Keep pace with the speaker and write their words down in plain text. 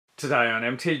Today on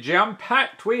MTG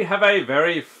Unpacked, we have a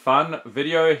very fun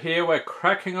video here. We're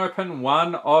cracking open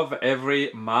one of every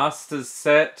Masters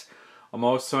set. I'm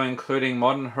also including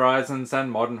Modern Horizons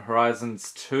and Modern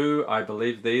Horizons 2. I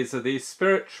believe these are the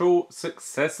spiritual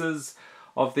successors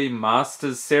of the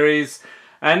Masters series.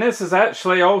 And this is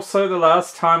actually also the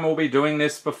last time we'll be doing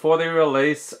this before the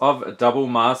release of Double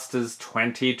Masters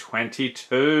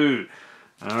 2022.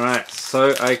 Alright,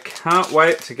 so I can't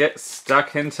wait to get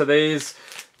stuck into these.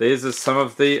 These are some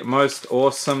of the most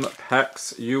awesome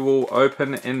packs you will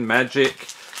open in Magic.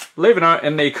 Leave a note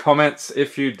in the comments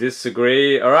if you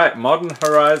disagree. Alright, Modern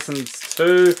Horizons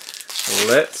 2.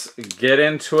 Let's get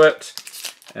into it.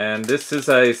 And this is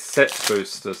a set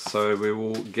booster, so we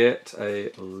will get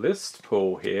a list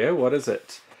pull here. What is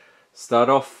it? Start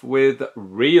off with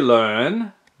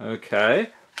Relearn. Okay.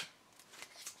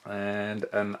 And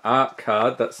an art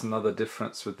card. That's another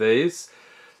difference with these.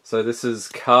 So this is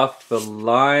Karth the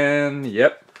Lion,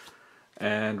 yep.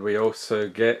 And we also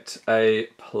get a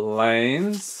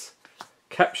Plains.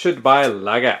 Captured by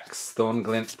Lagax,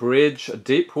 Thornglint Bridge,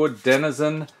 Deepwood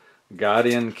Denizen,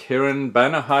 Guardian Kirin,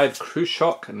 Bannerhide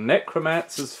Krushok,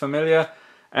 Necromancer's Familiar,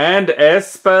 and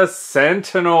Esper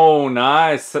Sentinel.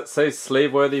 Nice, that's a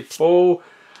sleeve-worthy pull.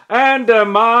 And a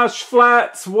Marsh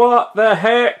Flats, what the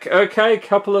heck? Okay,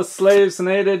 couple of sleeves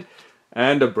needed.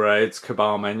 And a Braids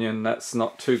Cabal Minion, that's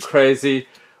not too crazy.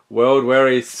 World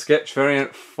Weary Sketch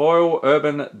Variant Foil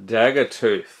Urban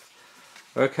Daggertooth.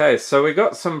 Okay, so we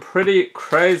got some pretty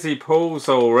crazy pulls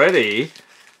already.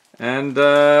 And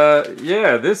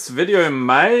yeah, this video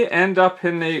may end up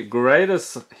in the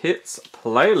greatest hits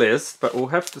playlist, but we'll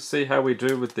have to see how we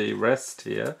do with the rest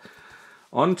here.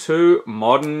 On to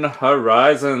Modern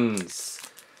Horizons.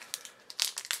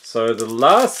 So the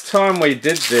last time we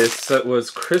did this, it was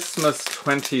Christmas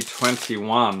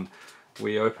 2021.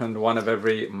 We opened one of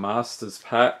every Masters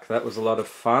pack. That was a lot of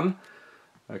fun.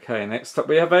 Okay, next up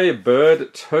we have a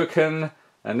bird token.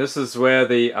 And this is where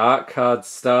the art card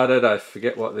started. I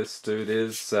forget what this dude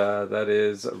is. That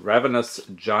is Ravenous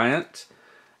Giant.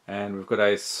 And we've got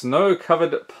a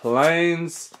Snow-Covered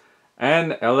Plains.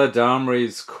 And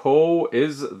Eladamri's Call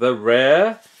is the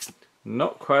rare.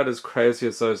 Not quite as crazy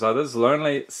as those others.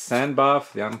 Lonely Sandbar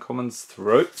for the Uncommon's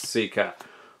Throat Seeker.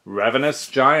 Ravenous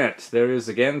Giant. There is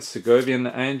again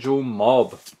Segovian Angel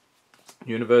Mob.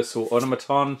 Universal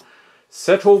Automaton.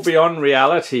 Settle Beyond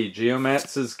Reality.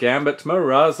 Geomancer's Gambit.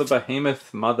 Miraza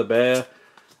Behemoth. Mother Bear.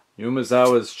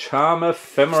 Umazawa's Charm.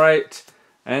 Ephemerate.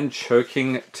 And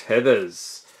Choking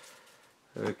Tethers.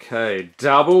 Okay,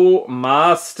 Double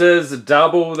Masters,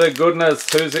 double the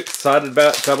goodness. Who's excited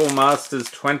about Double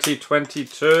Masters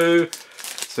 2022?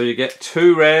 So you get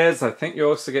 2 rares. I think you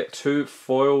also get 2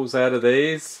 foils out of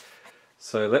these.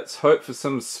 So let's hope for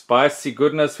some spicy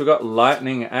goodness. We've got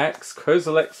Lightning Axe,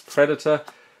 Kozilek's Predator,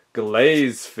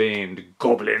 Glaze Fiend,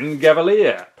 Goblin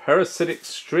Cavalier, Parasitic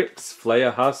Strix,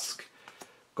 Flayer Husk,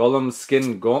 Golem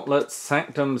Skin Gauntlet,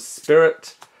 Sanctum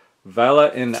Spirit, Valor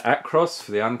in Akros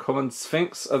for the Uncommon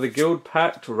Sphinx of the Guild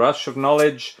Pact, Rush of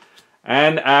Knowledge,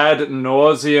 and Ad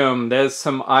Nauseum. There's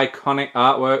some iconic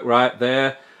artwork right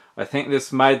there. I think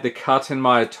this made the cut in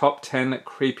my top 10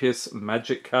 creepiest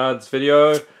Magic cards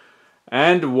video.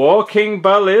 And Walking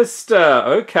Ballista.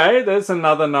 Okay, there's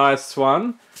another nice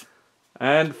one.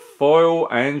 And Foil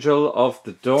Angel of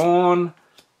the Dawn,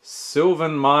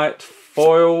 Sylvan Might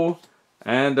Foil,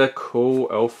 and a cool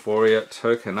Euphoria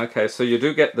token. Okay, so you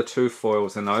do get the 2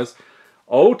 foils in those.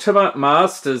 Ultimate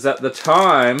Masters, at the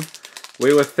time,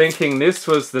 we were thinking this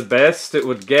was the best it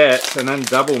would get, and then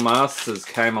Double Masters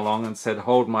came along and said,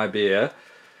 hold my beer.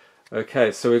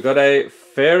 Okay, so we've got a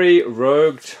Fairy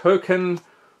Rogue token,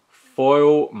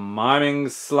 Foil Miming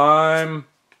Slime,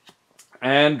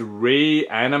 and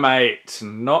Reanimate.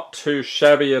 Not too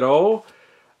shabby at all.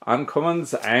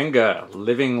 Uncommon's Anger,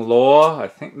 Living Law, I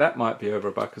think that might be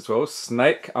over $1 as well.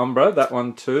 Snake Umbra, that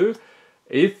one too.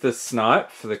 Ether Snipe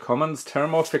for the commons.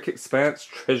 Terramorphic Expanse,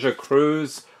 Treasure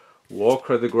Cruise,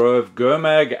 Walker of the Grove,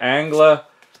 Gurmag Angler,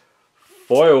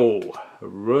 Foil,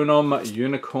 Runom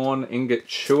Unicorn, Ingot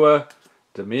Chewer,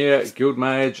 Demir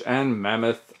Guildmage, and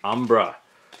Mammoth Umbra.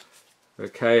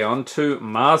 Okay, on to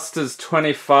Masters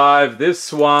 25.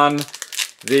 This one,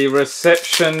 the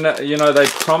reception, you know, they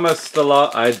promised a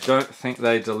lot. I don't think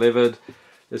they delivered.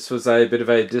 This was a bit of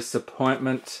a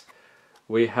disappointment.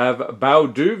 We have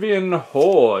Balduvian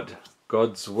Horde,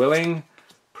 God's Willing,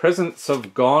 Presence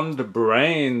of Gond,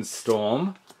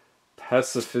 Brainstorm,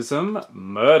 Pacifism,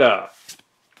 Murder.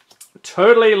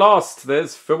 Totally Lost,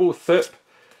 there's Fibblethip,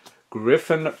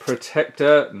 Griffin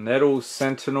Protector, Nettle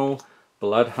Sentinel,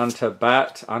 Bloodhunter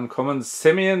Bat, Uncommon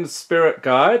Simeon Spirit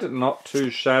Guide, not too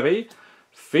shabby.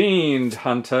 Fiend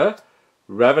Hunter,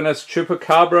 Ravenous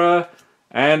Chupacabra,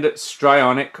 and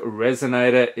Strionic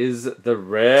Resonator is the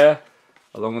rare,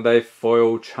 along with a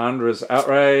foil Chandra's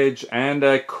Outrage and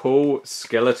a cool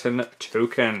skeleton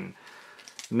token.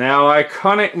 Now,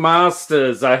 Iconic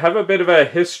Masters, I have a bit of a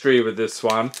history with this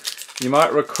one. You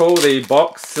might recall the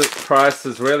box price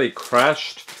has really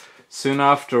crashed soon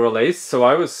after release, so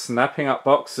I was snapping up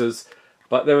boxes,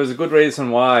 but there was a good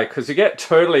reason why, because you get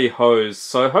totally hosed,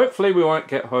 so hopefully we won't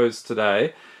get hosed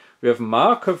today. We have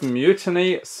Mark of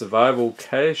Mutiny, Survival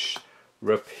Cache,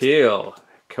 Repeal,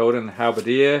 Keldon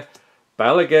Halberdier,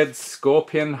 Balaged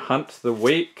Scorpion, Hunt the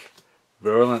Weak,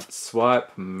 Virulent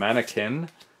Swipe, Mannequin,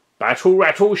 Battle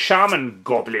Rattle Shaman,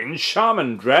 Goblin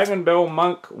Shaman, Dragon Bell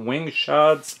Monk, Wing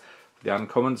Shards, the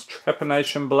Uncommons,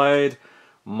 Trepanation Blade,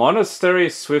 Monastery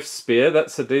Swift Spear,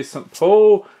 that's a decent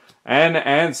pull, and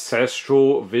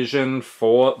Ancestral Vision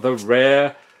for the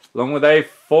rare, along with a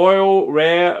foil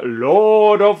rare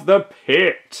Lord of the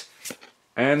Pit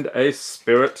and a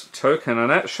Spirit token.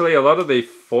 And actually a lot of the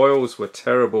foils were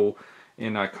terrible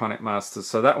in Iconic Masters,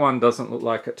 so that one doesn't look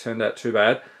like it turned out too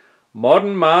bad.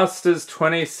 Modern Masters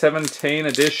 2017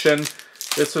 edition.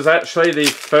 This was actually the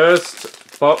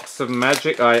first box of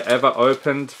Magic I ever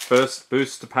opened, first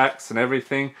booster packs and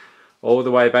everything, all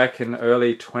the way back in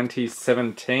early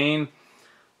 2017.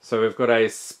 So we've got a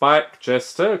Spike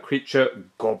Jester, Creature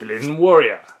Goblin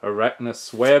Warrior,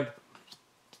 Arachnus Web,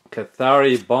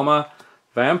 Cathari Bomber,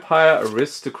 Vampire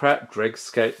Aristocrat,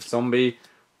 Dregscape Zombie,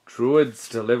 Druid's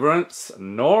Deliverance,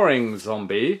 Gnawing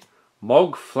Zombie,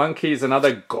 Mog Flunkies,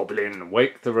 another Goblin,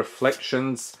 Wake the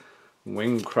Reflections,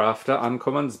 Wingcrafter,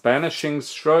 Uncommons, Banishing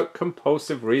Stroke,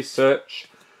 Compulsive Research,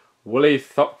 Woolly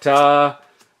Thoktar,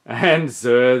 and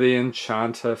Zur the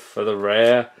Enchanter for the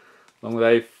rare, along with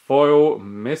a foil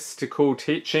Mystical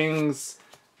Teachings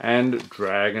and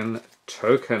Dragon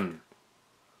token.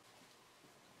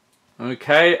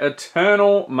 Okay,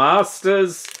 Eternal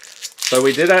Masters. So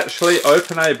we did actually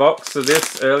open a box of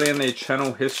this early in the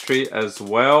channel history as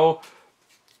well.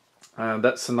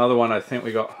 That's another one I think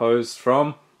we got hosed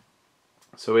from.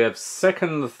 So we have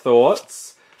Second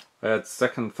Thoughts. I had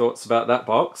second thoughts about that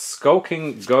box.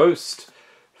 Skulking Ghost,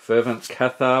 Fervent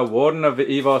Cathar, Warden of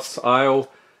Evos Isle,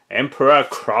 Emperor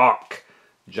Croc,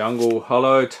 Jungle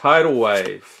Hollow, Tidal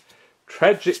Wave,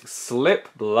 Tragic Slip,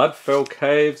 Bloodfell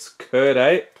Caves, Curd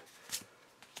Ape,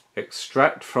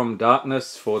 Extract from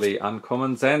Darkness for the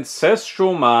Uncommons,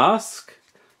 Ancestral Mask,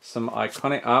 some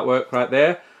iconic artwork right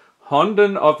there,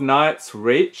 Honden of Night's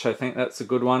Reach, I think that's a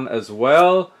good one as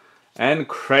well, and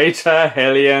Crater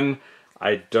Hellion,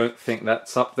 I don't think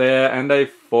that's up there, and a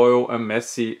foil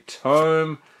Amessi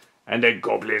Tome, and a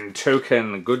Goblin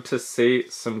token. Good to see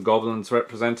some Goblins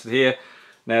represented here.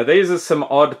 Now these are some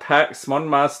odd packs. Modern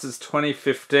Masters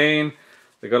 2015,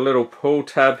 they got a little pull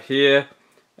tab here,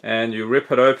 and you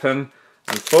rip it open.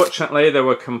 Unfortunately, there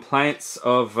were complaints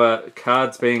of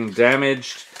cards being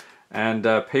damaged, and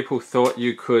people thought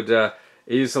you could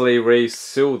easily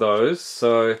reseal those.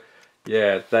 So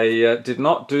yeah, they did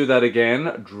not do that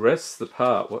again. Dress the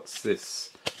part. What's this?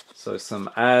 So some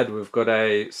ad. We've got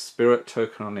a Spirit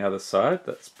token on the other side.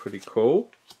 That's pretty cool.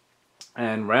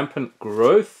 And Rampant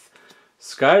Growth,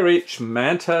 Skyreach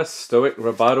Manta, Stoic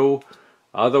Rebuttal,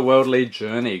 Otherworldly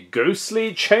Journey,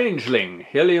 Ghostly Changeling,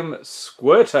 Helium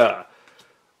Squirter,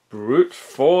 Brute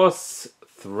Force,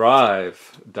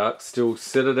 Thrive, Darksteel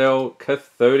Citadel,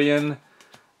 Cathodian,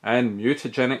 and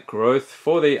Mutagenic Growth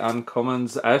for the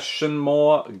Uncommons,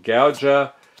 Ashenmoor,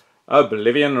 Gouger,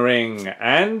 Oblivion Ring,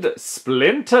 and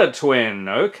Splinter Twin,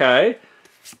 okay.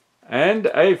 And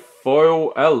a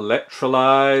foil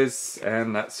Electrolyze,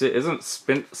 and that's it. Isn't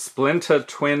Splinter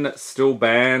Twin still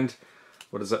banned?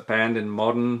 What is it, banned in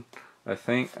Modern, I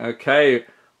think? Okay,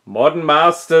 Modern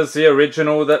Masters, the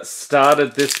original that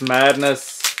started this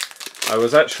madness. I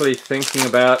was actually thinking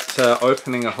about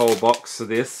opening a whole box of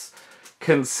this,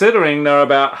 considering they're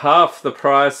about half the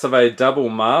price of a double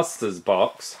Masters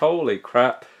box. Holy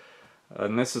crap.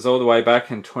 And this is all the way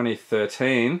back in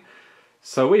 2013.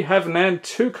 So we have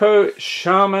Nantuko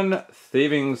Shaman,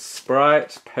 Thieving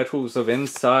Sprite, Petals of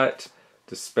Insight,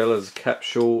 Dispeller's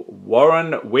Capsule,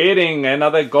 Warren Weirding,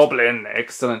 another Goblin,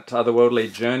 excellent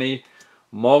Otherworldly Journey,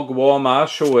 Mog War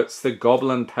Marshal, it's the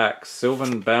Goblin pack,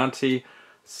 Sylvan Bounty,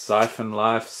 Siphon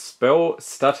Life, Spell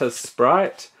Stutter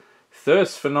Sprite,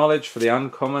 Thirst for Knowledge for the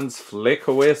Uncommons,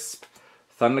 Flicker Wisp,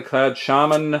 Thundercloud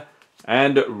Shaman,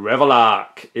 and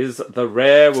Revelark is the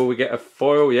rare. Will we get a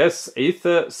foil? Yes,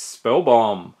 Ether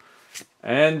Spellbomb.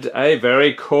 And a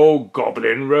very cool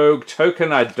Goblin Rogue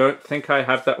token. I don't think I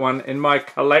have that one in my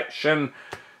collection.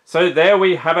 So there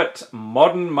we have it.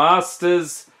 Modern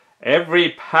Masters. Every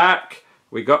pack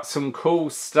We got some cool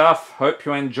stuff. Hope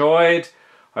you enjoyed.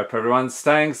 Hope everyone's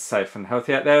staying safe and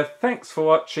healthy out there. Thanks for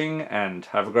watching and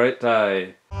have a great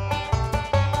day.